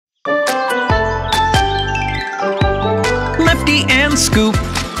Lifty and Scoop.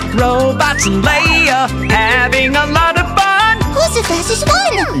 Robots and Leia having a lot of fun. Who's the fastest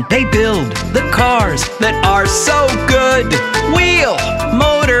one? They build the cars that are so good. Wheel,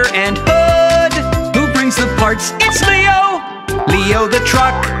 motor, and hood. Who brings the parts? It's Leo. Leo the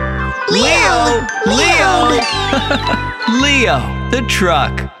truck. Leo. Leo the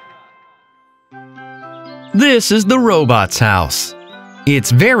truck. This is the robot's house.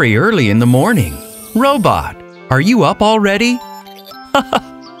 It's very early in the morning. Robot, are you up already?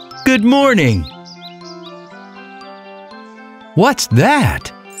 Good morning. What's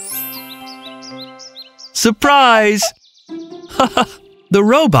that? Surprise! The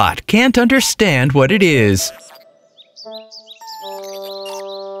robot can't understand what it is.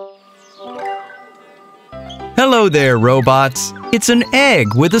 Hello there, robots. It's an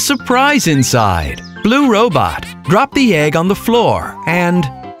egg with a surprise inside. Blue robot, drop the egg on the floor and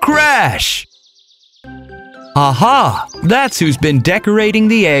crash! Aha! That's who's been decorating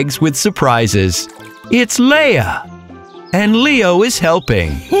the eggs with surprises. It's Leia. And Leo is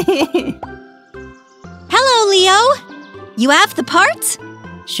helping. Hello, Leo. You have the parts?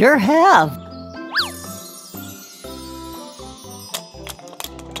 Sure have.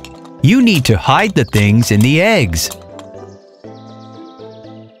 You need to hide the things in the eggs.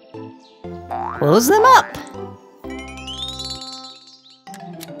 Close them up.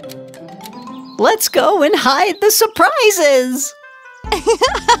 Let's go and hide the surprises.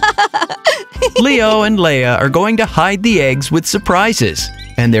 Leo and Leia are going to hide the eggs with surprises.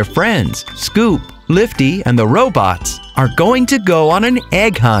 And their friends, Scoop, Lifty, and the robots are going to go on an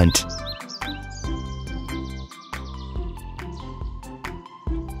egg hunt.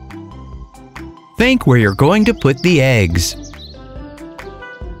 Think where you're going to put the eggs.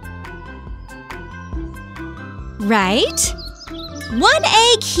 Right. One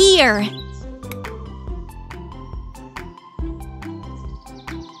egg here.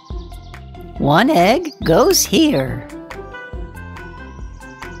 One egg goes here.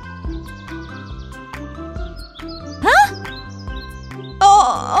 Huh?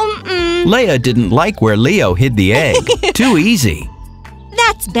 Oh, Leia didn't like where Leo hid the egg. Too easy.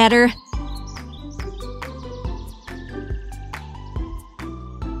 That's better.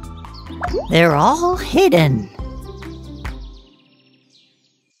 They're all hidden.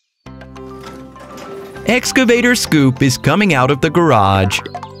 Excavator Scoop is coming out of the garage.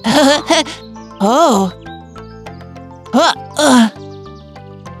 Oh.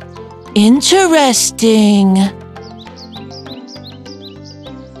 Interesting.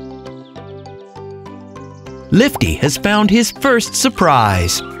 Lifty has found his first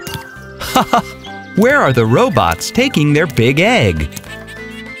surprise. Where are the robots taking their big egg?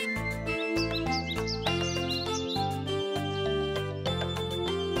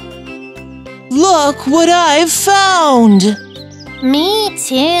 Look what I've found! Me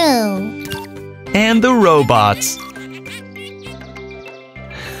too. And the robots.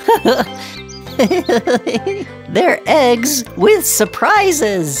 They're eggs with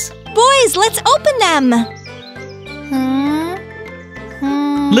surprises. Boys, let's open them.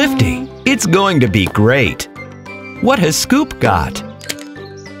 Lifty, it's going to be great. What has Scoop got?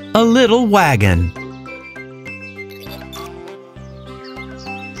 A little wagon.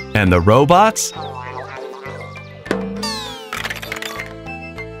 And the robots?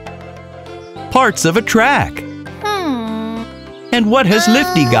 Parts of a track. And what has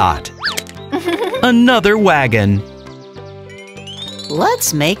Lifty got? Another wagon.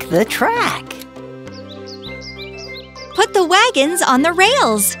 Let's make the track. Put the wagons on the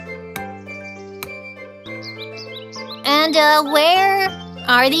rails. And where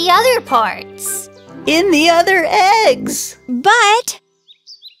are the other parts? In the other eggs. But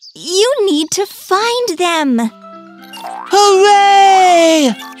you need to find them.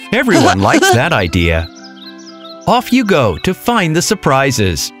 Hooray! Everyone likes that idea. Off you go to find the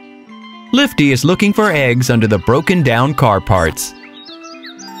surprises. Lifty is looking for eggs under the broken down car parts.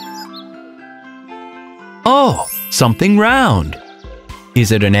 Oh, something round.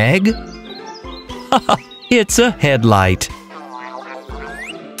 Is it an egg? It's a headlight.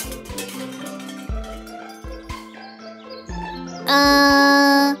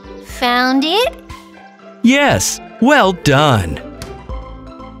 Found it? Yes, well done.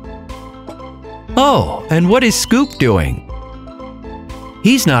 Oh, and what is Scoop doing?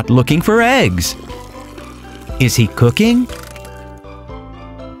 He's not looking for eggs. Is he cooking?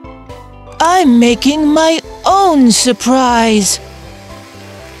 I'm making my own surprise.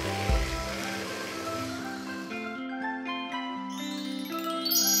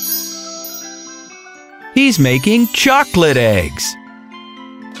 He's making chocolate eggs.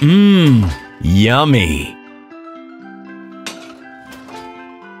 Yummy.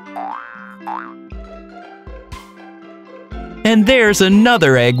 And there's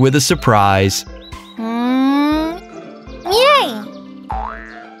another egg with a surprise. Yay!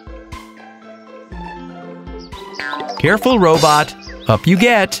 Careful, robot. Up you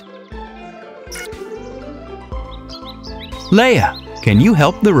get. Leia, can you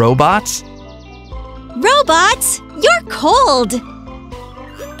help the robots? Robots, you're cold.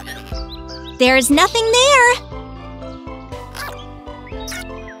 There's nothing there.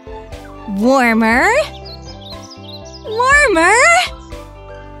 Warmer. Warmer.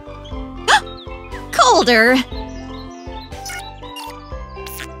 Colder.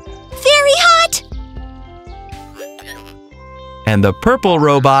 Very hot. And the purple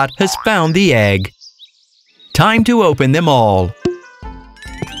robot has found the egg. Time to open them all.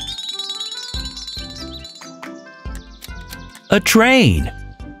 A train.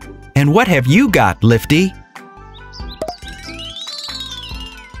 And what have you got, Lifty?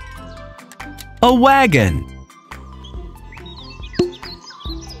 A wagon.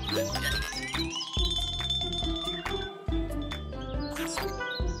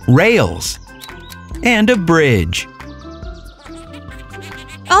 Rails. And a bridge.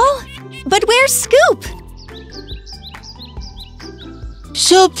 Oh, but where's Scoop?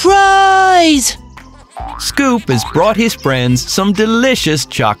 Surprise! Scoop has brought his friends some delicious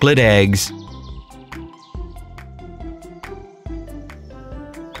chocolate eggs.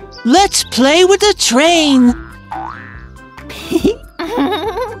 Let's play with the train.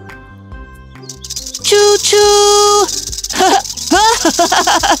 Choo-choo!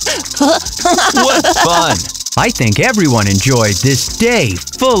 What fun! I think everyone enjoyed this day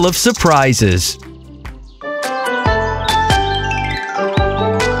full of surprises.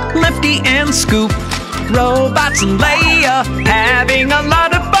 Lifty and Scoop, robots and Leia, having a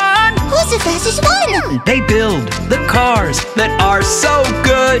lot of fun. Who's the fastest one? They build the cars that are so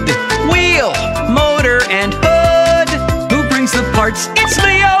good. Wheel, motor, and hood. Who brings the parts? It's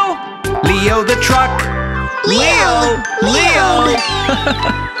Leo. Leo the truck. Leo.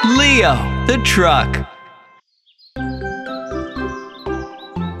 Leo the truck.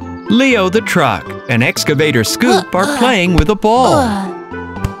 Leo the truck and excavator Scoop are playing with a ball.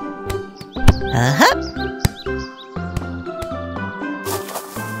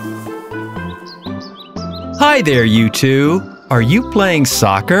 Hi there, you two. Are you playing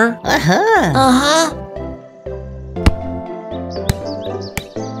soccer?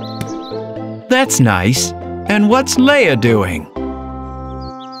 That's nice. And what's Leia doing?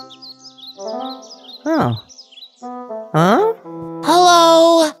 Oh. Huh?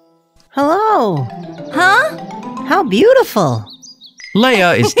 Hello. Hello. Huh? How beautiful.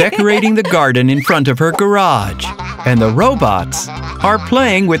 Leia is decorating the garden in front of her garage. And the robots are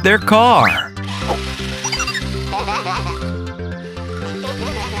playing with their car.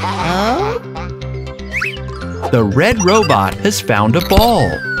 Oh? The red robot has found a ball.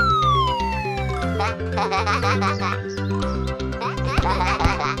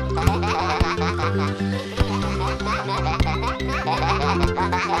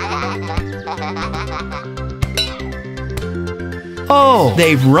 Oh,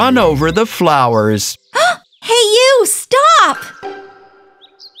 they've run over the flowers. Hey, you! Stop!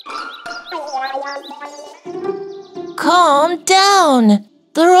 Calm down.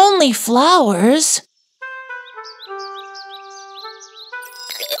 They're only flowers.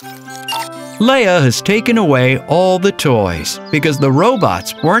 Leia has taken away all the toys because the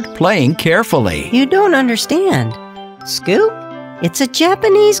robots weren't playing carefully. You don't understand. Scoop, it's a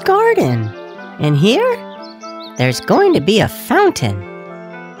Japanese garden. And here, there's going to be a fountain.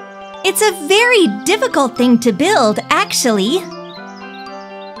 It's a very difficult thing to build, actually.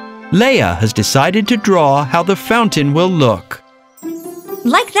 Leia has decided to draw how the fountain will look.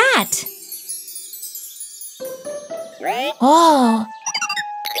 Like that. Oh.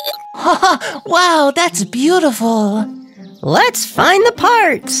 Wow, that's beautiful. Let's find the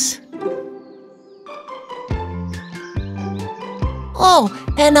parts. Oh,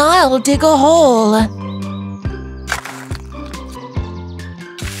 and I'll dig a hole.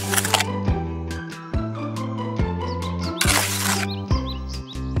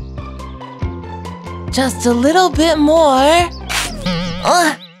 Just a little bit more.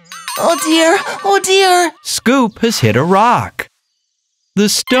 Oh dear, oh dear. Scoop has hit a rock. The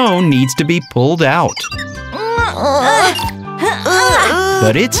stone needs to be pulled out.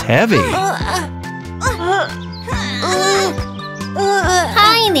 But it's heavy.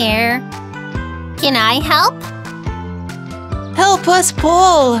 Hi there. Can I help? Help us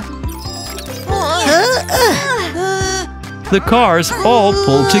pull. The cars all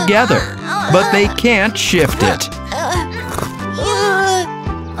pull together, but they can't shift it.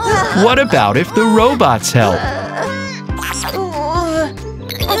 What about if the robots help?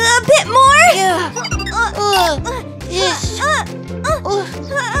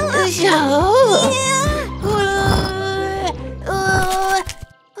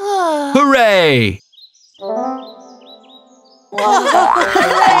 Hooray!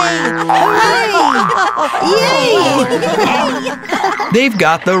 They've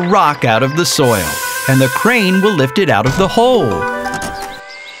got the rock out of the soil, and the crane will lift it out of the hole.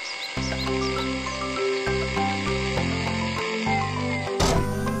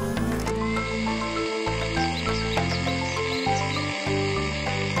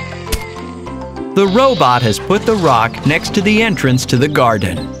 The robot has put the rock next to the entrance to the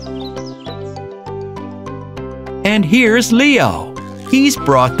garden. And here's Leo. He's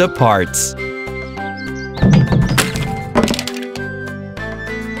brought the parts.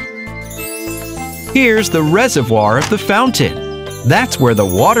 Here's the reservoir of the fountain. That's where the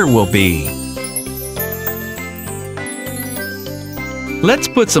water will be. Let's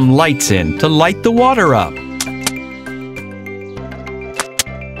put some lights in to light the water up.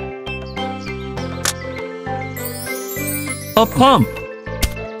 A pump.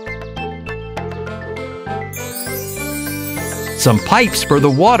 Some pipes for the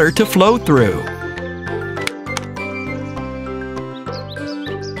water to flow through.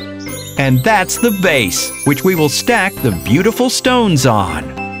 And that's the base, which we will stack the beautiful stones on.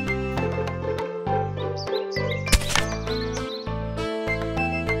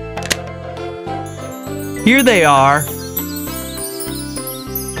 Here they are.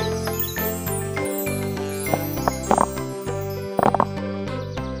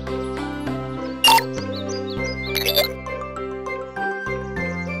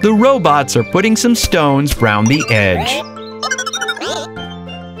 The robots are putting some stones round the edge.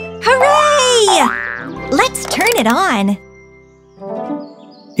 Hooray! Let's turn it on.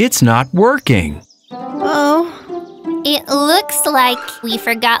 It's not working. Oh, It looks like we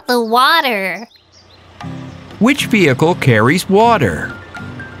forgot the water. Which vehicle carries water?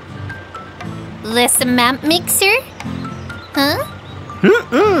 The cement mixer? Huh?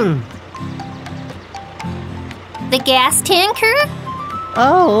 mm-mm. The gas tanker?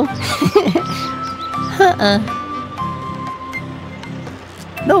 Oh.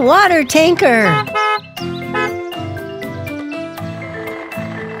 The water tanker.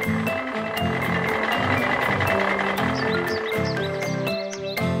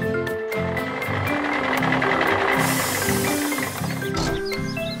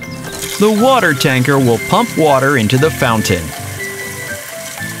 The water tanker will pump water into the fountain.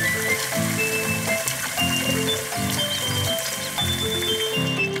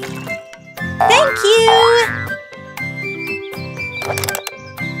 Thank you!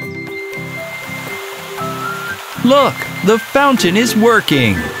 Look, the fountain is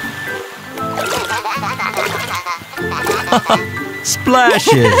working.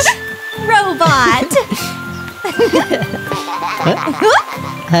 Splashes. Robot!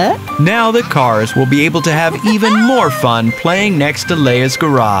 Now the cars will be able to have even more fun playing next to Leia's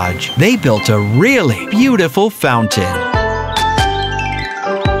garage. They built a really beautiful fountain.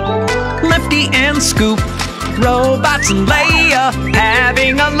 Lefty and Scoop, robots and Leia,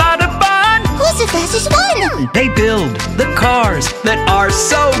 having a lot of fun. Who's the fastest one? They build the cars that are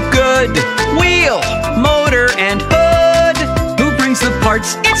so good. Wheel, motor, and hood. Who brings the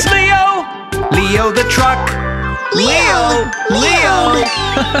parts? It's Leo. Leo the truck. Leo!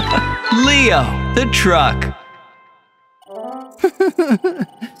 Leo the truck.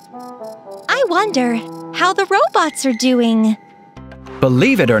 I wonder how the robots are doing.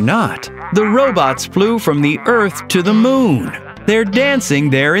 Believe it or not, the robots flew from the Earth to the moon. They're dancing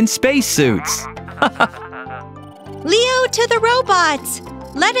there in spacesuits. Leo to the robots!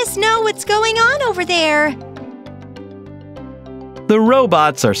 Let us know what's going on over there. The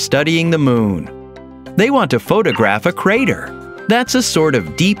robots are studying the moon. They want to photograph a crater. That's a sort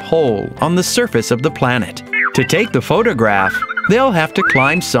of deep hole on the surface of the planet. To take the photograph, they'll have to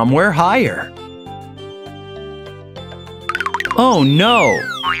climb somewhere higher. Oh no!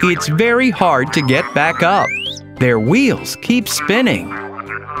 It's very hard to get back up. Their wheels keep spinning.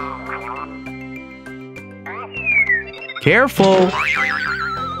 Careful!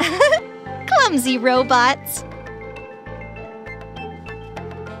 Clumsy robots.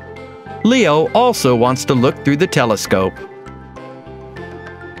 Leo also wants to look through the telescope.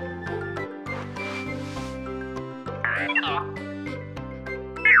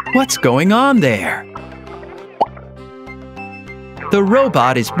 What's going on there? The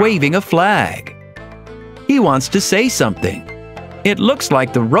robot is waving a flag. He wants to say something. It looks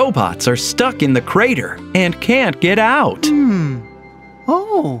like the robots are stuck in the crater and can't get out.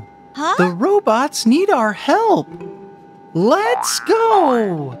 Oh, Huh? the robots need our help. Let's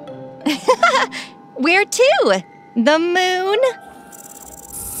go. Where to? The moon?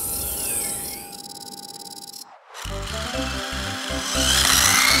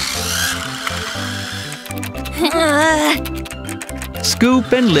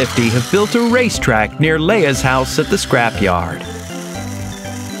 Scoop and Lifty have built a racetrack near Leia's house at the scrapyard.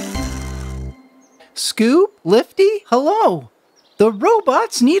 Scoop, Lifty, hello. The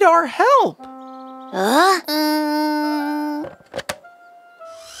robots need our help.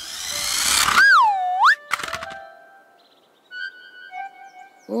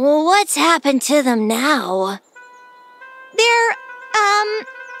 What's happened to them now? They're,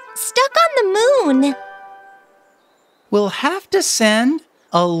 stuck on the moon. We'll have to send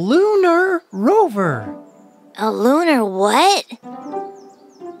a lunar rover. A lunar what?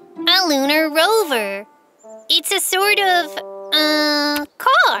 A lunar rover. It's a sort of,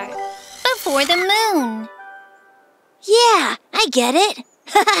 car, but for the moon. Yeah, I get it.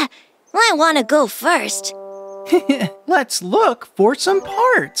 I want to go first. Let's look for some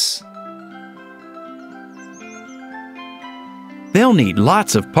parts. They'll need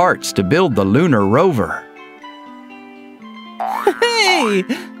lots of parts to build the lunar rover. Hey!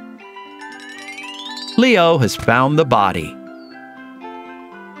 Leo has found the body.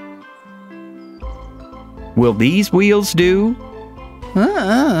 Will these wheels do?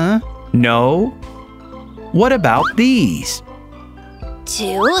 No. What about these?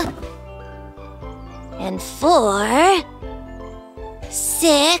 2 and 4,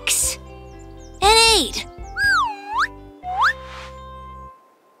 6 and 8.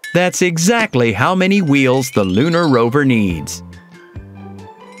 That's exactly how many wheels the lunar rover needs.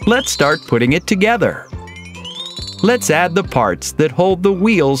 Let's start putting it together. Let's add the parts that hold the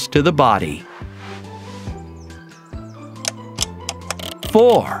wheels to the body.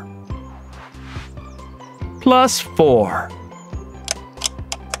 4 plus 4.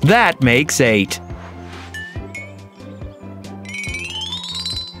 That makes 8.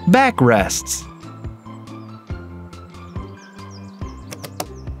 Backrests.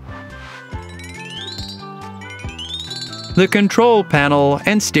 The control panel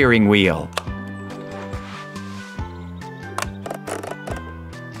and steering wheel.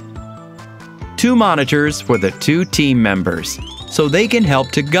 Two monitors for the 2 team members, so they can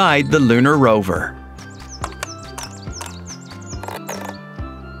help to guide the lunar rover.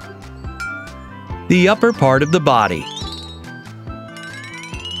 The upper part of the body.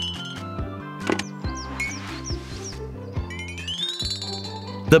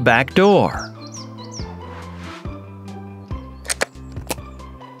 The back door.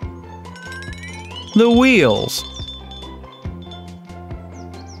 The wheels.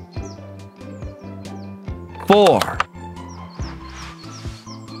 4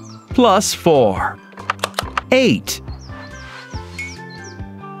 plus 4. 8.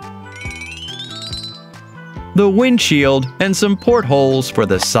 The windshield and some portholes for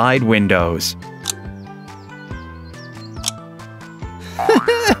the side windows.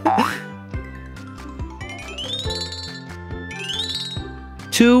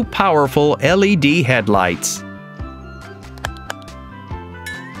 Two powerful LED headlights.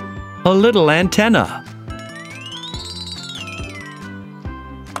 A little antenna.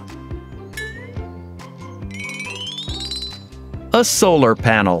 A solar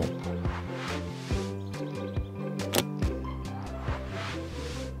panel.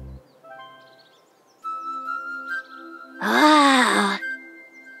 Wow.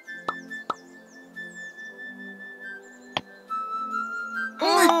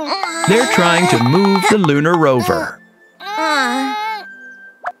 They're trying to move the lunar rover.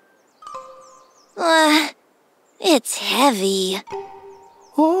 It's heavy.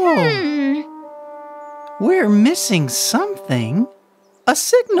 Oh. We're missing something. A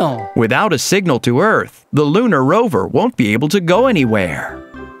signal. Without a signal to Earth, the lunar rover won't be able to go anywhere.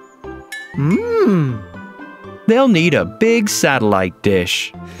 They'll need a big satellite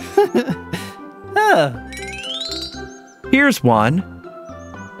dish. Here's one.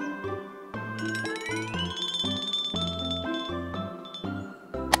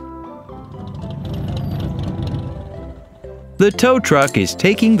 The tow truck is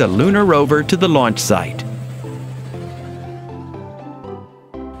taking the lunar rover to the launch site.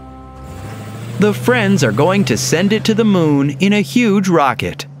 The friends are going to send it to the moon in a huge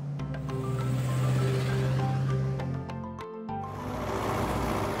rocket.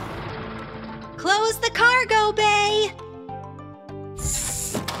 Close the cargo bay.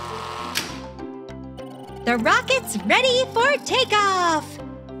 The rocket's ready for takeoff.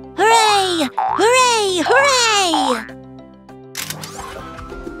 Hooray! Hooray! Hooray!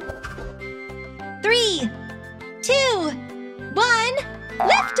 3, 2, 1,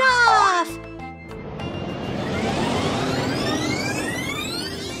 liftoff!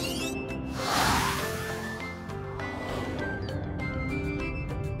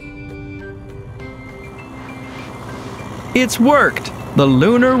 It's worked! The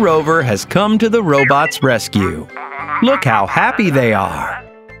lunar rover has come to the robots' rescue. Look how happy they are.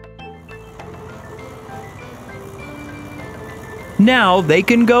 Now they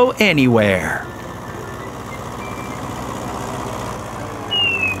can go anywhere.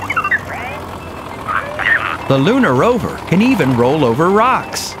 The lunar rover can even roll over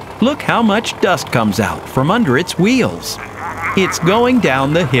rocks. Look how much dust comes out from under its wheels. It's going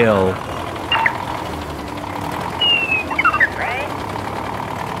down the hill.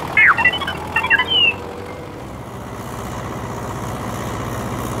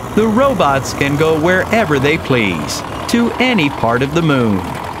 The robots can go wherever they please, to any part of the moon.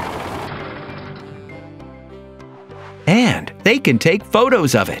 And they can take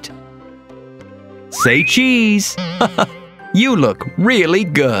photos of it. Say cheese! You look really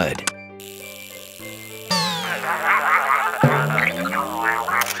good.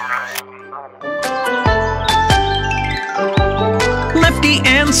 Lifty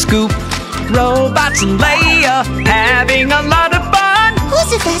and Scoop, robots and Leia, having a lot of fun. Who's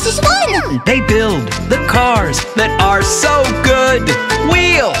the fastest one? They build the cars that are so good.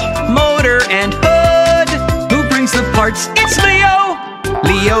 Wheel, motor, and hood. Who brings the parts? It's Leo!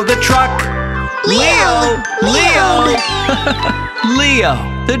 Leo the truck. Leo! Leo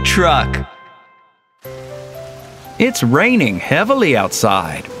the truck. It's raining heavily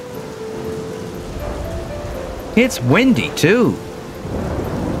outside. It's windy too.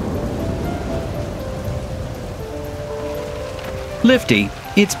 Lifty,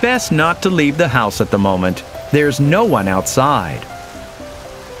 it's best not to leave the house at the moment. There's no one outside.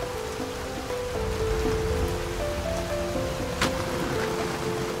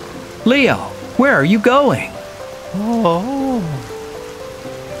 Leo, where are you going? Oh.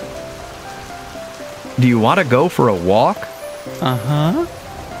 Do you want to go for a walk? Uh-huh.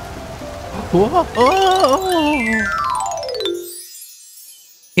 Whoa.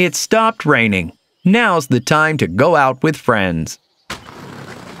 It stopped raining. Now's the time to go out with friends.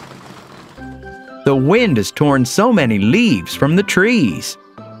 The wind has torn so many leaves from the trees.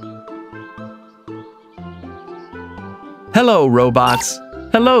 Hello, robots.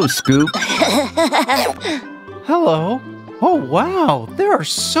 Hello, Scoop. Hello. Oh, wow. There are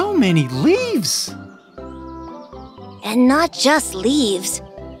so many leaves. And not just leaves.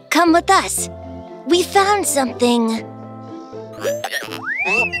 Come with us. We found something.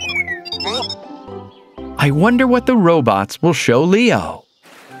 I wonder what the robots will show Leo.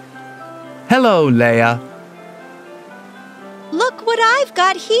 Hello, Leia. Look what I've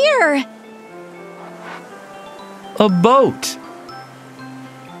got here. A boat.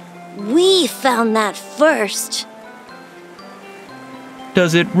 We found that first.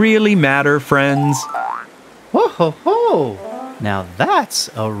 Does it really matter, friends? Whoa, ho, ho. Now that's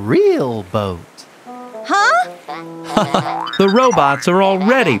a real boat. Huh? The robots are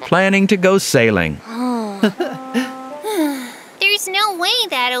already planning to go sailing. There's no way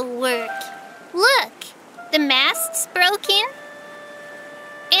that'll work. Look, the mast's broken.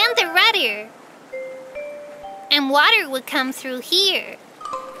 And the rudder. And water would come through here.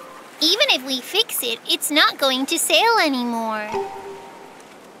 Even if we fix it, it's not going to sail anymore.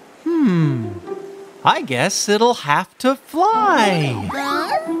 I guess it'll have to fly.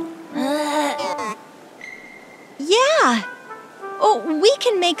 Yeah. Oh, we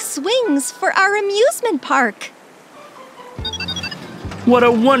can make swings for our amusement park. What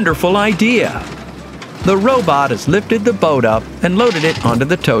a wonderful idea! The robot has lifted the boat up and loaded it onto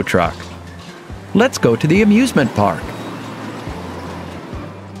the tow truck. Let's go to the amusement park.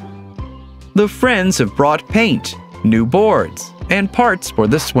 The friends have brought paint, new boards, and parts for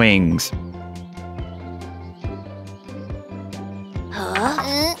the swings.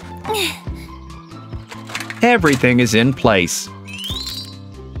 Everything is in place.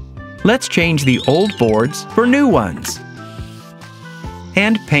 Let's change the old boards for new ones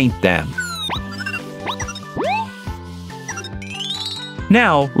and paint them.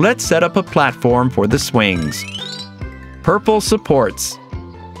 Now, let's set up a platform for the swings. Purple supports.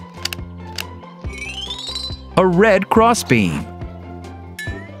 A red crossbeam.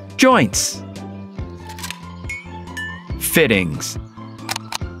 Joints. Fittings.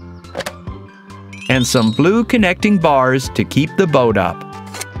 And some blue connecting bars to keep the boat up.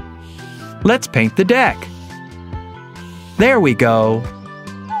 Let's paint the deck. There we go.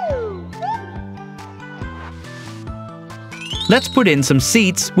 Let's put in some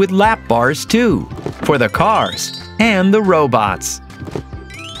seats with lap bars too, for the cars and the robots.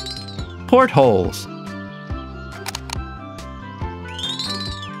 Portholes.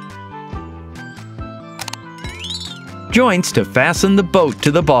 Joints to fasten the boat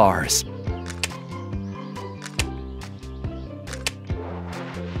to the bars.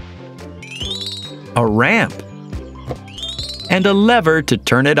 a ramp, and a lever to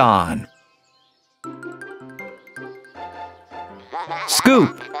turn it on.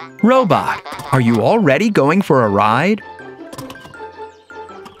 Scoop, Robot, are you already going for a ride?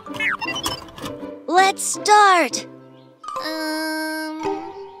 Let's start.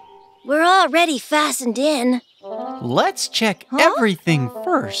 We're already fastened in. Let's check everything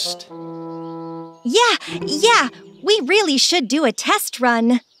first. Yeah, we really should do a test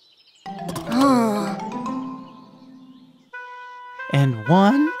run. And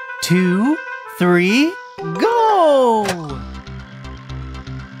 1, 2, 3, go!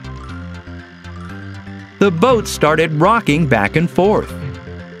 The boat started rocking back and forth.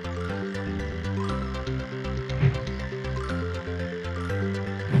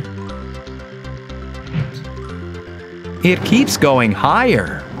 It keeps going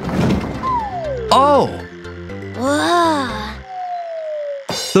higher. Oh! Whoa.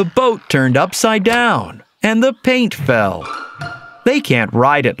 The boat turned upside down, and the paint fell. They can't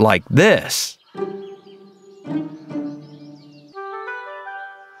ride it like this.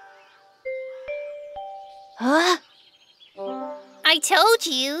 Huh? I told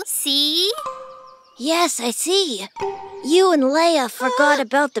you, see? Yes, I see. You and Leia forgot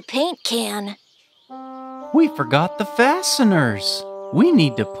about the paint can. We forgot the fasteners. We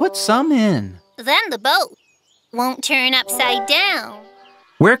need to put some in. Then the boat won't turn upside down.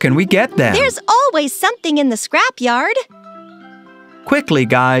 Where can we get them? There's always something in the scrapyard. Quickly,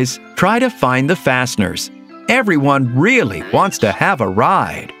 guys, try to find the fasteners. Everyone really wants to have a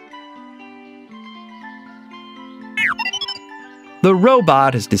ride. The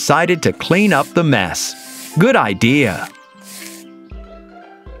robot has decided to clean up the mess. Good idea.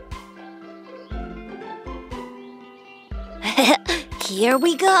 Here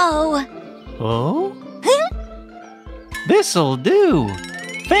we go. Oh? This'll do.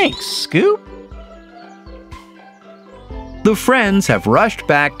 Thanks, Scoop. The friends have rushed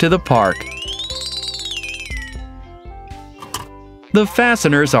back to the park. The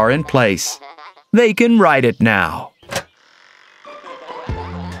fasteners are in place. They can ride it now.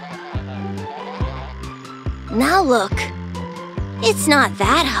 Now look. It's not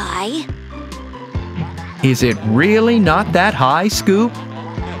that high. Is it really not that high, Scoop?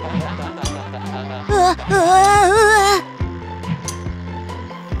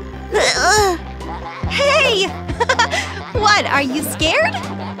 Hey! What, are you scared?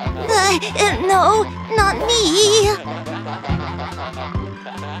 No, not me.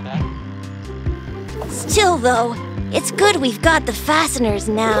 Still, though, it's good we've got the fasteners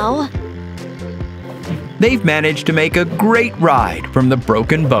now. They've managed to make a great ride from the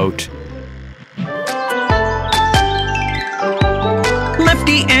broken boat.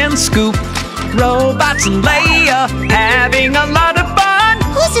 Lifty and Scoop, Robots and Leia, having a lot of fun.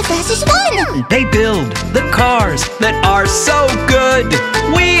 Who's the fastest one? They build the cars that are so good.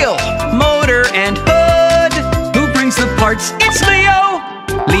 Wheel, motor, and hood. Who brings the parts? It's Leo.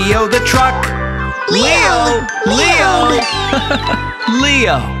 Leo the truck. Leo!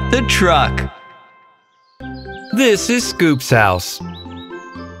 Leo the truck. This is Scoop's house.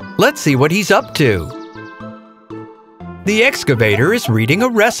 Let's see what he's up to. The excavator is reading a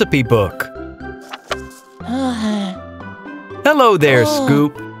recipe book. Hello there,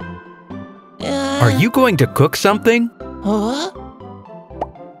 Scoop. Are you going to cook something? Huh?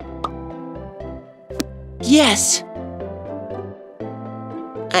 Yes.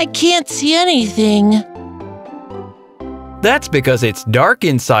 I can't see anything. That's because it's dark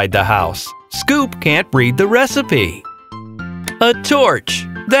inside the house. Scoop can't read the recipe. A torch.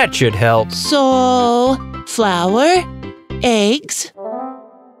 That should help. So, flour, eggs.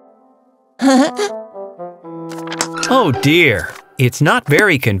 Oh dear. It's not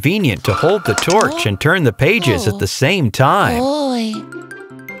very convenient to hold the torch and turn the pages at the same time. Boy.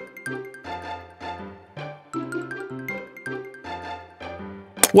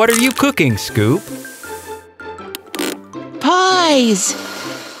 What are you cooking, Scoop? Pies.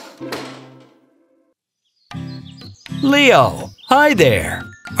 Leo, hi there.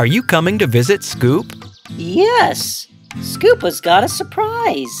 Are you coming to visit Scoop? Yes, Scoop has got a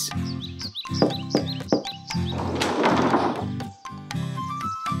surprise.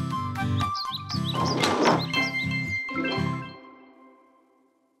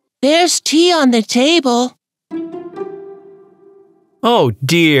 There's tea on the table. Oh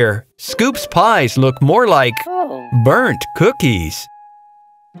dear, Scoop's pies look more like burnt cookies.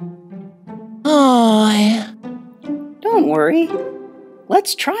 Oh. Don't worry.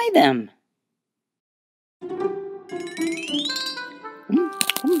 Let's try them.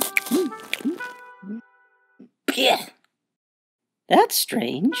 That's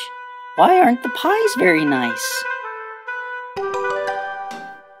strange. Why aren't the pies very nice?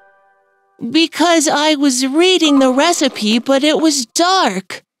 Because I was reading the recipe, but it was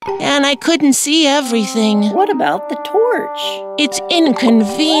dark, and I couldn't see everything. What about the torch? It's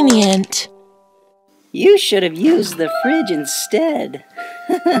inconvenient. You should have used the fridge instead.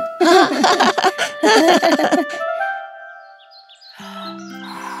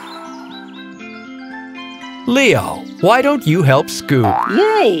 Leo, why don't you help Scoop?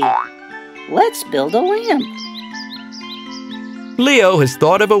 Yay! Let's build a lamp. Leo has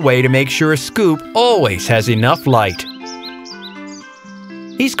thought of a way to make sure Scoop always has enough light.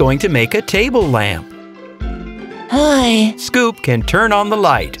 He's going to make a table lamp. Hi. Scoop can turn on the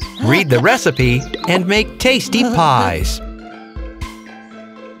light, read the recipe, and make tasty pies.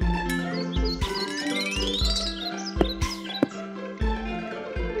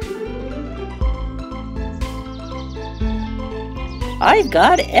 I've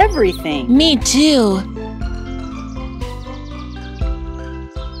got everything. Me too.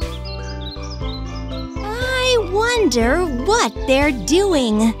 I wonder what they're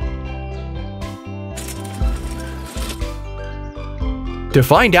doing. To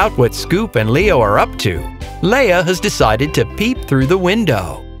find out what Scoop and Leo are up to, Leia has decided to peep through the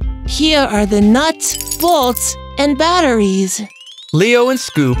window. Here are the nuts, bolts, and batteries. Leo and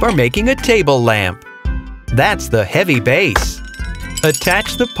Scoop are making a table lamp. That's the heavy base.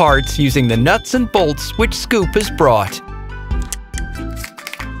 Attach the parts using the nuts and bolts which Scoop has brought.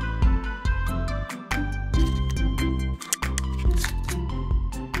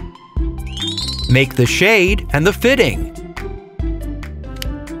 Make the shade and the fitting.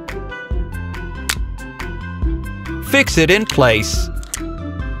 Fix it in place.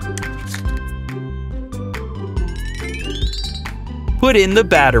 Put in the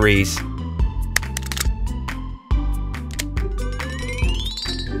batteries.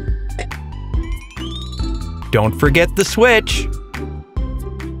 Don't forget the switch.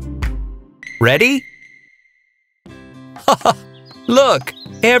 Ready? Look,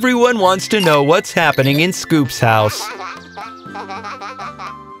 everyone wants to know what's happening in Scoop's house.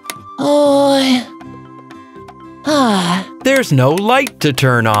 Oh. There's no light to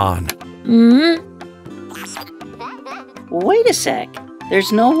turn on. Wait a sec.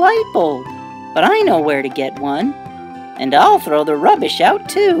 There's no light bulb. But I know where to get one. And I'll throw the rubbish out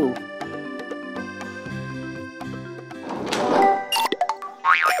too.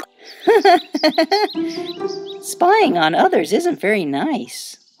 Spying on others isn't very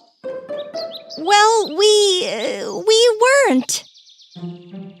nice. Well, we weren't.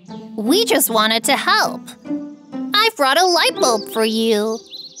 We just wanted to help. I brought a light bulb for you.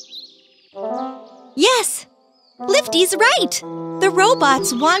 Yes, Lifty's right. The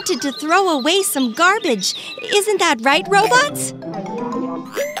robots wanted to throw away some garbage. Isn't that right, robots?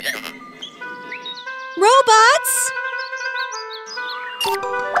 Robots?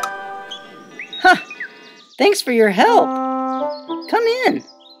 Thanks for your help. Come in.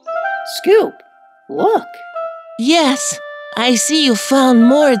 Scoop, look. Yes, I see you found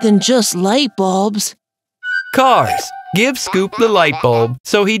more than just light bulbs. Cars, give Scoop the light bulb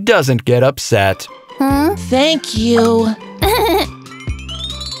so he doesn't get upset. Thank you.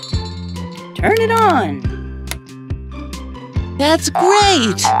 Turn it on. That's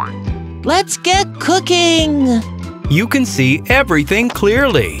great. Let's get cooking. You can see everything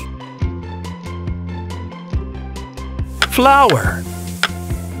clearly. Flour.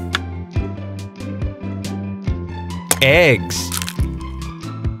 Eggs.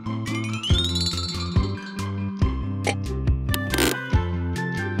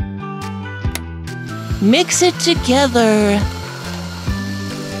 Mix it together.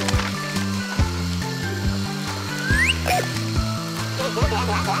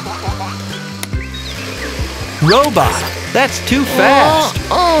 Robot, that's too fast.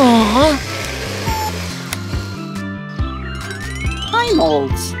 Pie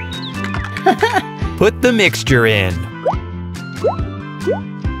molds. Put the mixture in.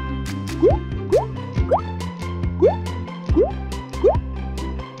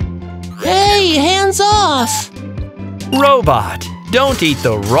 Hey, hands off! Robot, don't eat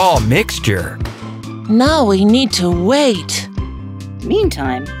the raw mixture. Now we need to wait.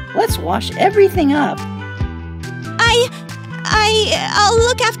 Meantime, let's wash everything up. I'll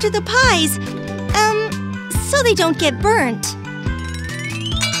look after the pies, so they don't get burnt.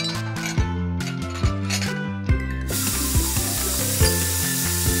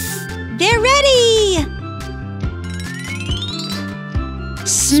 They're ready!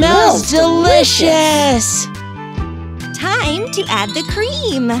 Smells delicious! Time to add the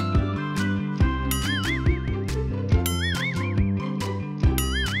cream.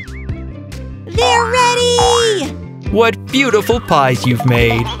 What beautiful pies you've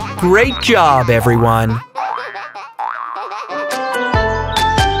made. Great job, everyone.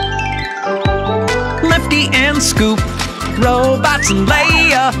 Lifty and Scoop, robots and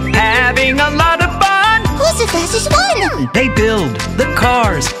Leia, having a lot of fun. Who's the fastest one? They build the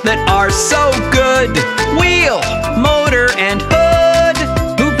cars that are so good. Wheel, motor, and hood.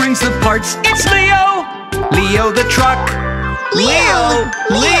 Who brings the parts? It's Leo. Leo the truck. Leo.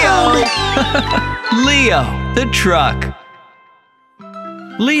 Leo the truck.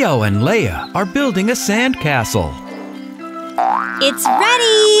 Leo and Leia are building a sandcastle. It's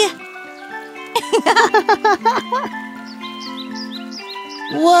ready!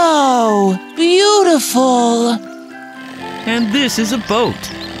 Whoa, beautiful! And this is a boat.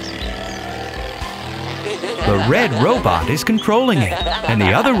 The red robot is controlling it, and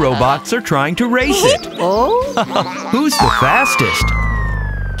the other robots are trying to race it. Oh, Who's the fastest?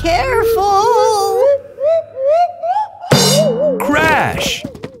 careful! Crash!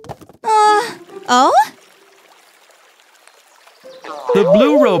 Oh? The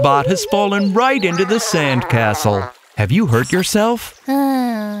blue robot has fallen right into the sandcastle. Have you hurt yourself?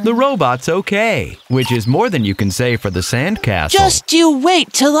 The robot's okay, which is more than you can say for the sandcastle. Just you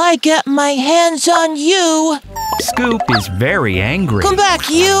wait till I get my hands on you! Scoop is very angry. Come back,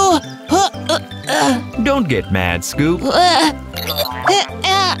 you! Don't get mad, Scoop.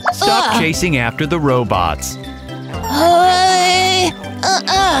 Stop chasing after the robots. Hey,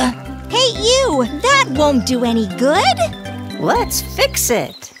 you! That won't do any good! Let's fix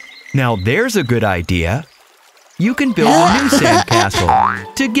it. Now there's a good idea. You can build a new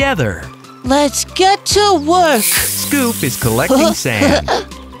sandcastle together. Let's get to work! Scoop is collecting sand.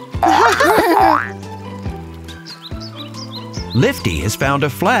 Lifty has found a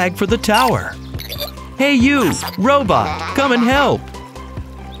flag for the tower. Hey you, robot, come and help.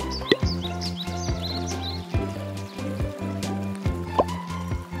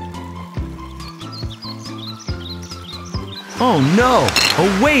 Oh no,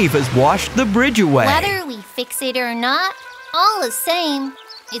 a wave has washed the bridge away. Whether we fix it or not, all the same,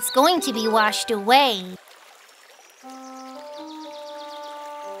 it's going to be washed away.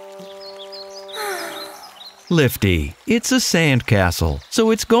 Lifty, it's a sandcastle, so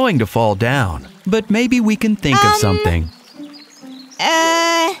it's going to fall down. But maybe we can think of something.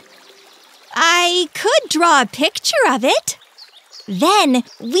 I could draw a picture of it. Then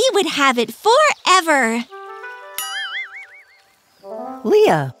we would have it forever.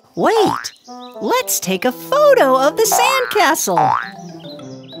 Leah, wait. Let's take a photo of the sandcastle.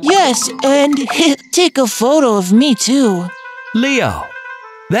 Yes, and take a photo of me too. Leo,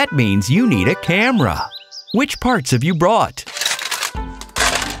 that means you need a camera. Which parts have you brought?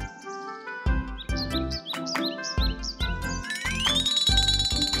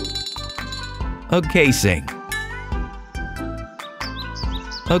 A casing.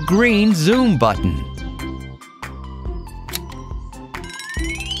 A green zoom button.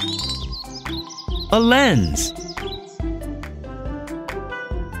 A lens.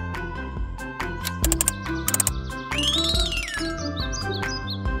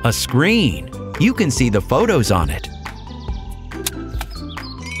 A screen. You can see the photos on it.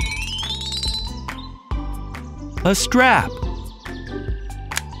 A strap.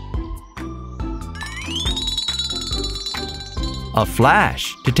 A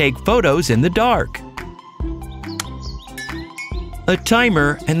flash to take photos in the dark. A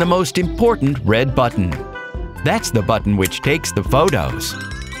timer and the most important red button. That's the button which takes the photos.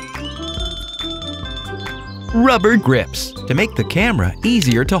 Rubber grips to make the camera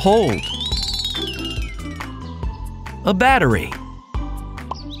easier to hold. A battery.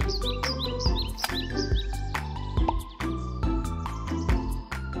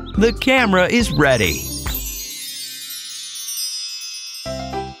 The camera is ready.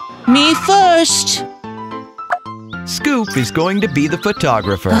 Me first. Scoop is going to be the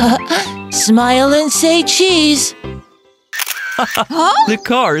photographer. Smile and say cheese. The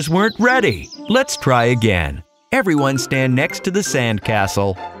cars weren't ready. Let's try again. Everyone stand next to the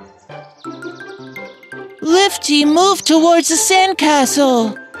sandcastle. Lifty, move towards the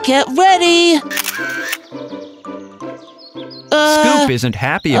sandcastle. Get ready. Scoop isn't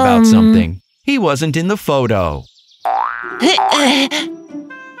happy about something. He wasn't in the photo.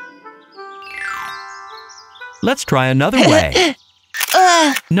 Let's try another way.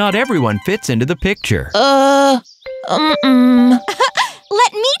 Not everyone fits into the picture. Let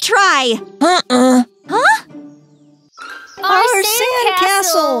me try. Huh? Our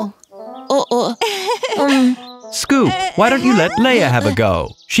sandcastle. Scoop, why don't you let Leia have a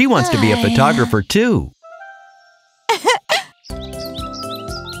go? She wants to be a photographer too.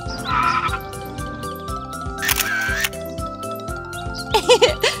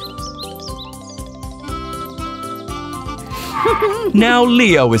 Now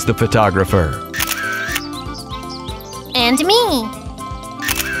Leo is the photographer. And me.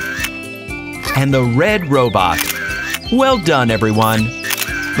 And the red robot. Well done, everyone.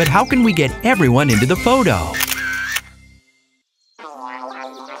 But how can we get everyone into the photo?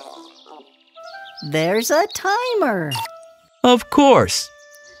 There's a timer. Of course.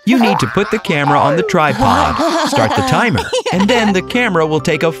 You need to put the camera on the tripod, start the timer, and then the camera will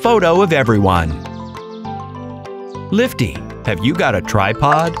take a photo of everyone. Lifty, have you got a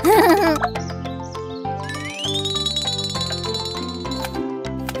tripod?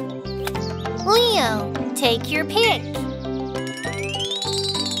 Leo, take your pick.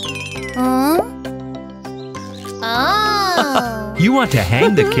 Huh? Oh. You want to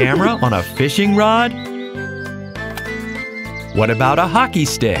hang the camera on a fishing rod? What about a hockey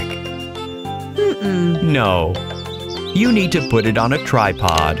stick? No. You need to put it on a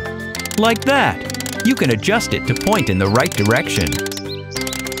tripod. Like that. You can adjust it to point in the right direction.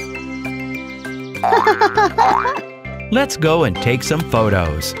 Let's go and take some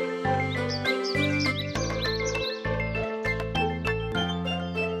photos.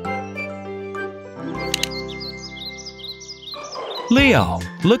 Leo,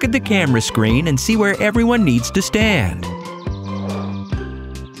 look at the camera screen and see where everyone needs to stand.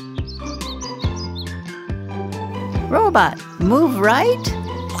 Robot, move right.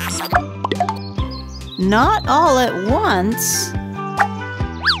 Not all at once.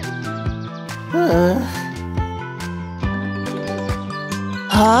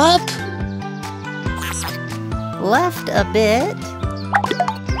 Up. Left a bit.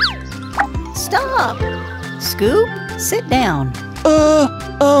 Stop. Scoop, sit down.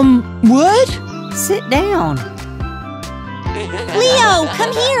 What? Sit down. Leo,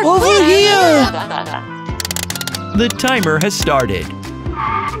 come here, Over quick. here. The timer has started.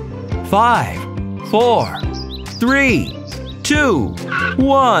 5, 4, 3, 2,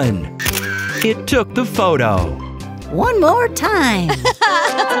 1. It took the photo. One more time.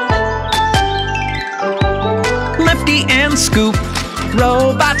 Lifty and Scoop,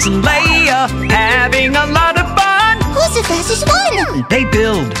 robots and Leia, having a lot of fun. Who's the fastest one? They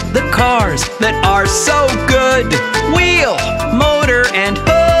build the cars that are so good. Wheel, motor, and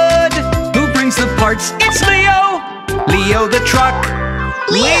hood. Who brings the parts? It's Leo. Leo the truck.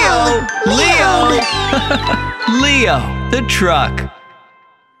 Leo. Leo the truck.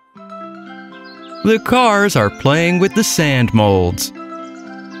 The cars are playing with the sand molds.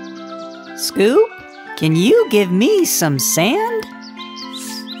 Scoop, can you give me some sand?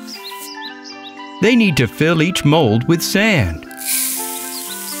 They need to fill each mold with sand.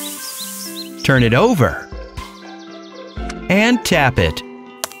 Turn it over. And tap it.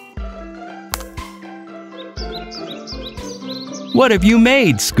 What have you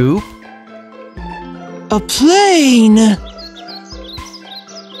made, Scoop? A plane.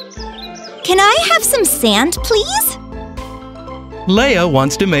 Can I have some sand, please? Leia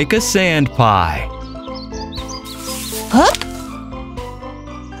wants to make a sand pie. Up.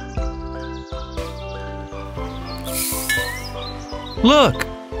 Look,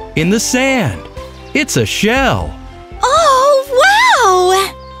 in the sand. It's a shell.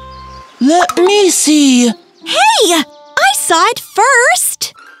 Oh, wow! Let me see. Hey, I saw it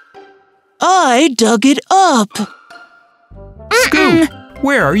first. I dug it up. Scoop,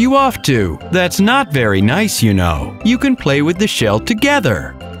 where are you off to? That's not very nice, you know. You can play with the shell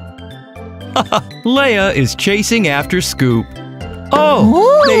together. Leia is chasing after Scoop.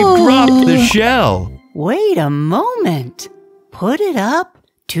 Oh, they dropped the shell. Wait a moment. Put it up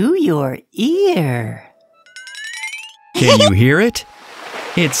to your ear. Can you hear it?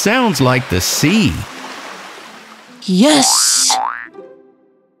 It sounds like the sea. Yes.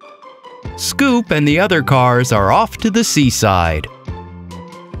 Scoop and the other cars are off to the seaside.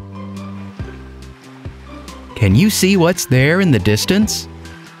 Can you see what's there in the distance?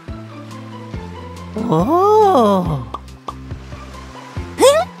 Oh,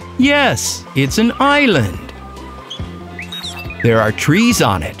 Yes, it's an island. There are trees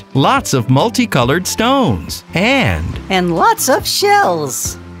on it, lots of multicolored stones, and lots of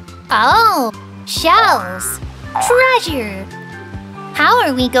shells. Oh, shells. Treasure. How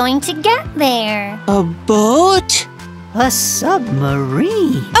are we going to get there? A boat. A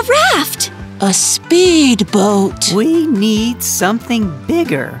submarine. A raft. A speedboat. We need something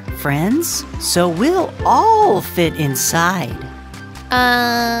bigger, friends, so we'll all fit inside.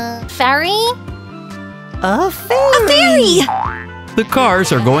 Ferry? A ferry. A ferry. the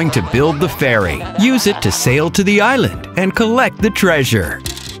cars are going to build the ferry, use it to sail to the island, and collect the treasure.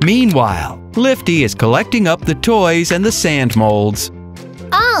 Meanwhile, Lifty is collecting up the toys and the sand molds.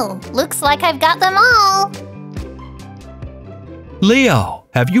 Oh, looks like I've got them all. Leo,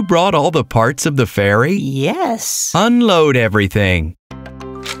 have you brought all the parts of the ferry? Yes. Unload everything.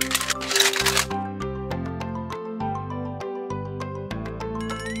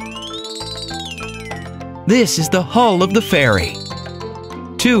 This is the hull of the ferry.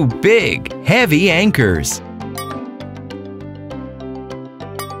 2 big, heavy anchors.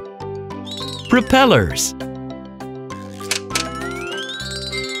 Propellers.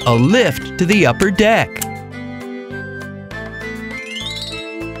 A lift to the upper deck.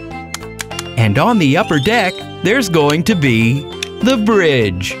 And on the upper deck, there's going to be the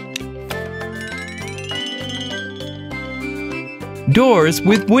bridge. Doors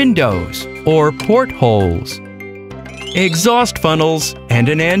with windows or portholes. Exhaust funnels and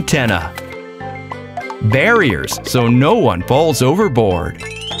an antenna. Barriers so no one falls overboard.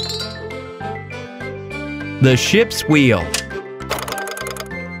 The ship's wheel.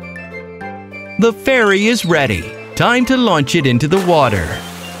 The ferry is ready. Time to launch it into the water.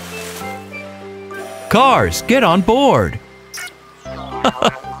 Cars, get on board.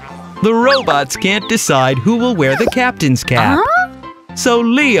 The robots can't decide who will wear the captain's cap. So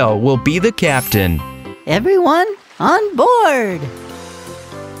Leo will be the captain. Everyone on board.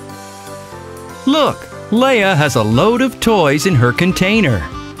 Look, Leia has a load of toys in her container.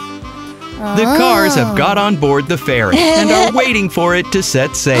 The cars have got on board the ferry and are waiting for it to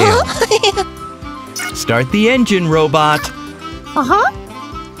set sail. Start the engine, robot.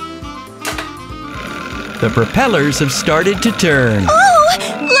 The propellers have started to turn. Oh,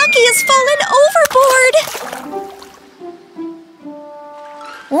 Lucky has fallen overboard.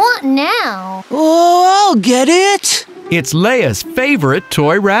 What now? Oh, I'll get it. It's Leia's favorite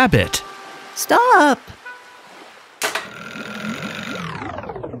toy rabbit. Stop.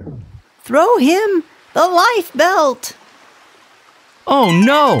 Throw him the life belt. Oh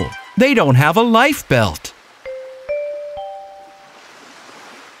no, they don't have a life belt.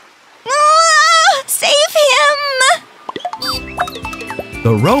 Save him!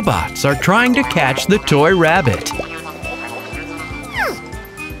 The robots are trying to catch the toy rabbit.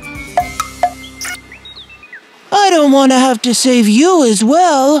 I don't want to have to save you as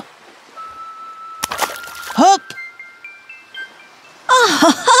well. Hup!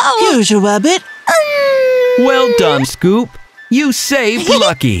 Here's your rabbit. Well done, Scoop. You saved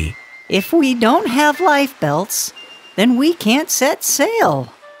Lucky. If we don't have life belts, then we can't set sail.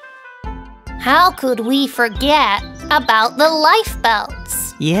 How could we forget about the life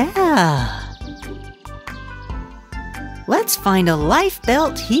belts? Yeah. Let's find a life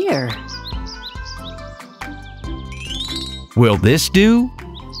belt here. Will this do?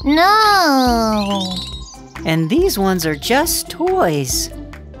 No. And these ones are just toys.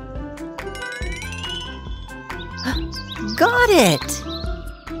 Got it!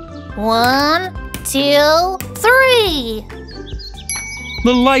 1, 2, 3.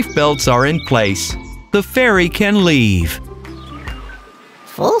 The life belts are in place. The ferry can leave.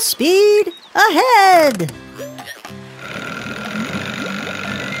 Full speed ahead!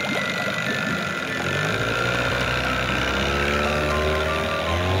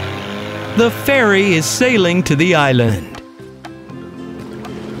 The ferry is sailing to the island.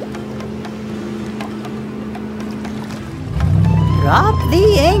 Drop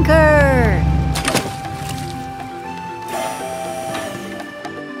the anchor!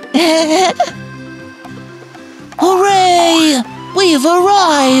 Hooray! We've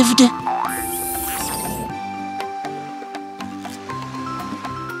arrived!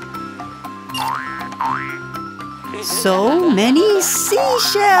 So many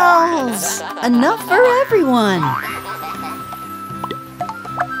seashells! Enough for everyone!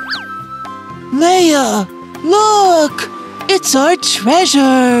 Leia, look! It's our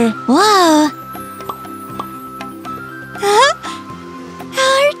treasure! Wow!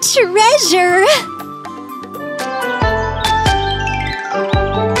 Our treasure!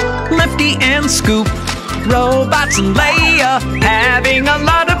 Lefty and Scoop, robots and Leia, having a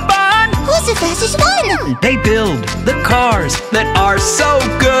lot of fun. Who's the fastest one? They build the cars that are so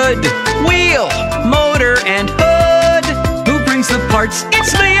good. Wheel, motor, and hood. Who brings the parts?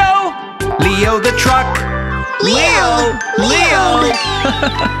 It's Leo. Leo the truck. Leo.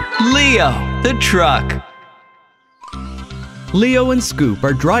 Leo the truck. Leo and Scoop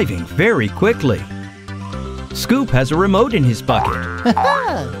are driving very quickly. Scoop has a remote in his bucket.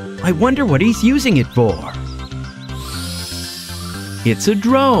 I wonder what he's using it for. It's a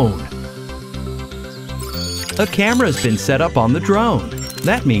drone. A camera's been set up on the drone.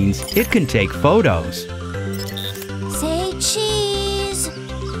 That means it can take photos. Say cheese.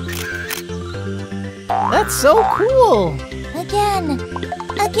 That's so cool. Again.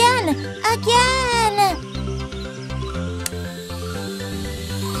 Again!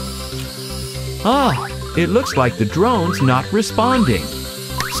 Ah, it looks like the drone's not responding.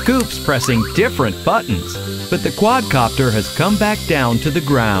 Scoop's pressing different buttons, but the quadcopter has come back down to the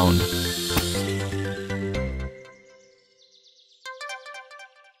ground.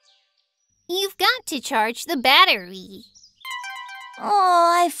 You've got to charge the battery.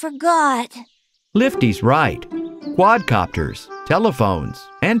 Oh, I forgot. Lifty's right. Quadcopters, telephones,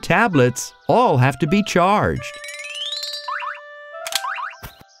 and tablets all have to be charged.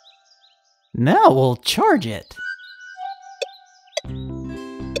 Now we'll charge it.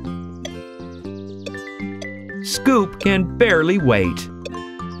 Scoop can barely wait.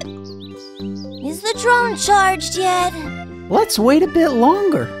 Is the drone charged yet? Let's wait a bit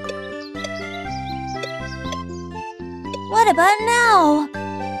longer. What about now?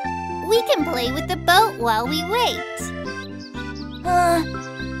 We can play with the boat while we wait.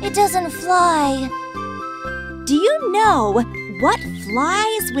 It doesn't fly. Do you know what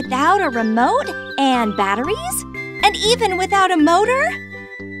flies without a remote and batteries? And even without a motor?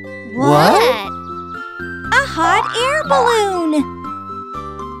 What? A hot air balloon!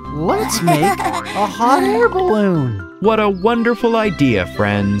 Let's make a hot air balloon. What a wonderful idea,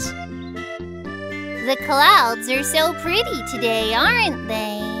 friends. The clouds are so pretty today, aren't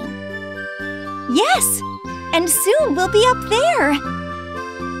they? Yes! And soon we'll be up there!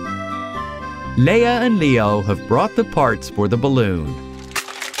 Leia and Leo have brought the parts for the balloon.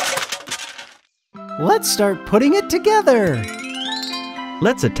 Let's start putting it together.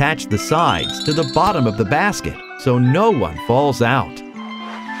 Let's attach the sides to the bottom of the basket so no one falls out.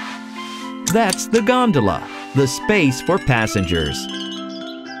 That's the gondola, the space for passengers.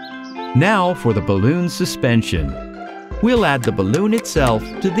 Now for the balloon suspension. We'll add the balloon itself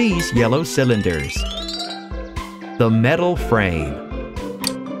to these yellow cylinders. The metal frame.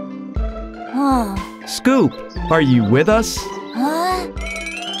 Scoop, are you with us? Huh?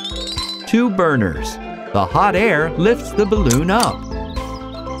 2 burners. The hot air lifts the balloon up.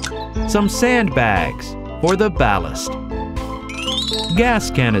 Some sandbags for the ballast. Gas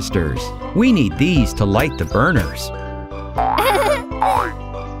canisters. We need these to light the burners.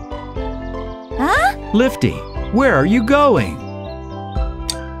 Huh? Lifty, where are you going?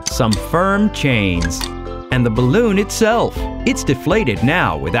 Some firm chains. And the balloon itself. It's deflated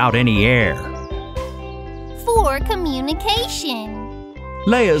now without any air. For communication.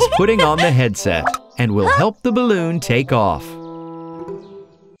 Leia's putting on the headset and will help the balloon take off.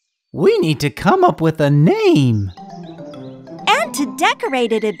 We need to come up with a name. And to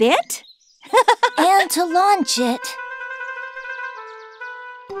decorate it a bit. And to launch it.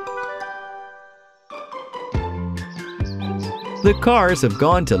 The cars have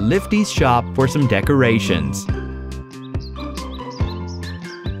gone to Lifty's shop for some decorations.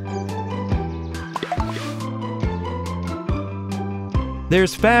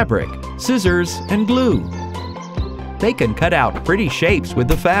 There's fabric, scissors, and glue. They can cut out pretty shapes with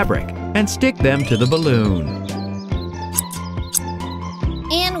the fabric and stick them to the balloon.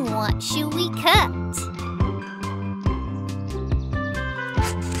 And what should we cut?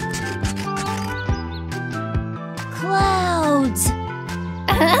 Clouds.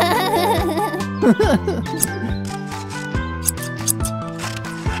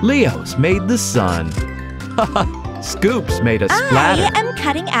 Leo's made the sun. Scoop's made a splatter. I am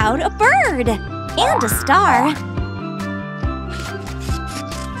cutting out a bird and a star.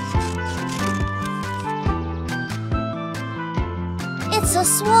 It's a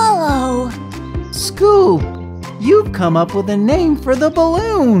swallow. Scoop, you've come up with a name for the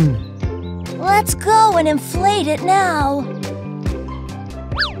balloon. Let's go and inflate it now.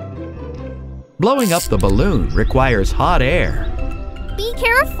 Blowing up the balloon requires hot air. Be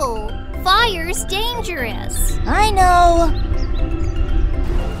careful. Fire's dangerous. I know.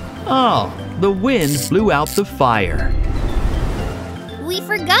 Oh, the wind blew out the fire. We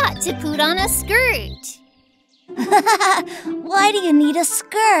forgot to put on a skirt. Why do you need a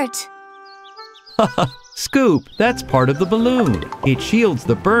skirt? Scoop, that's part of the balloon. It shields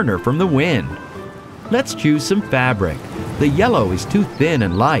the burner from the wind. Let's choose some fabric. The yellow is too thin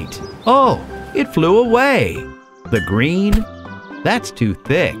and light. Oh, it flew away. The green, that's too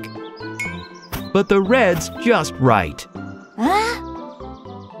thick. But the red's just right. Huh?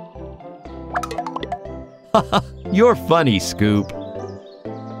 You're funny, Scoop.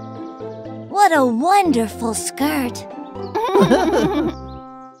 What a wonderful skirt.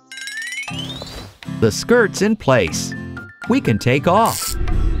 The skirt's in place. We can take off.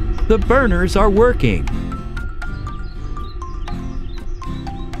 The burners are working.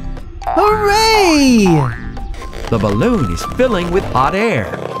 Hooray! The balloon is filling with hot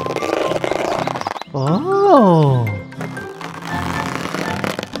air. Oh.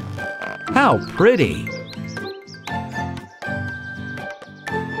 How pretty!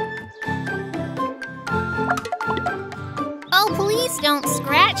 Oh, please don't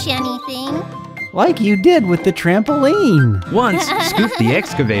scratch anything. Like you did with the trampoline. Once, Scoop the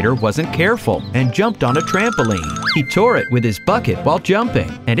excavator wasn't careful and jumped on a trampoline. He tore it with his bucket while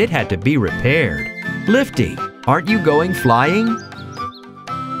jumping, and it had to be repaired. Lifty, aren't you going flying?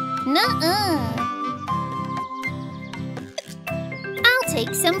 Nuh-uh. I'll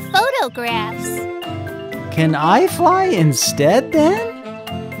take some photographs. Can I fly instead then?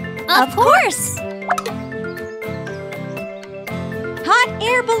 Of course! Hot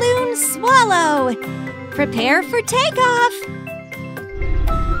air balloon swallow! Prepare for takeoff!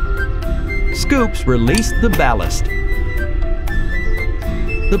 Scoops released the ballast.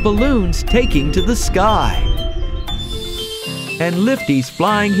 The balloon's taking to the sky. And Lifty's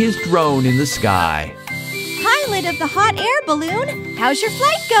flying his drone in the sky. Pilot of the hot air balloon, how's your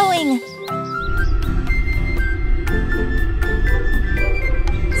flight going?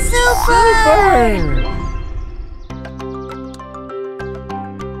 Super!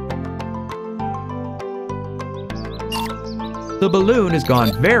 The balloon has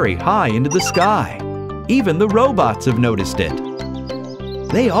gone very high into the sky. Even the robots have noticed it.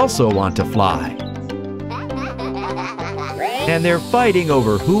 They also want to fly. And they're fighting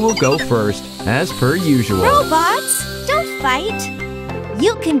over who will go first, as per usual. Robots, don't fight.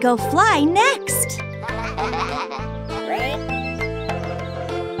 You can go fly next.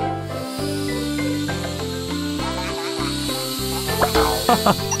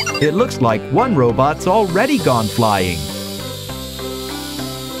 It looks like one robot's already gone flying.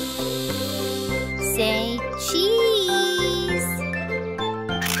 Say cheese.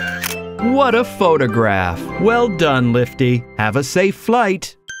 What a photograph! Well done, Lifty. Have a safe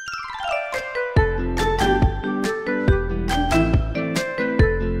flight.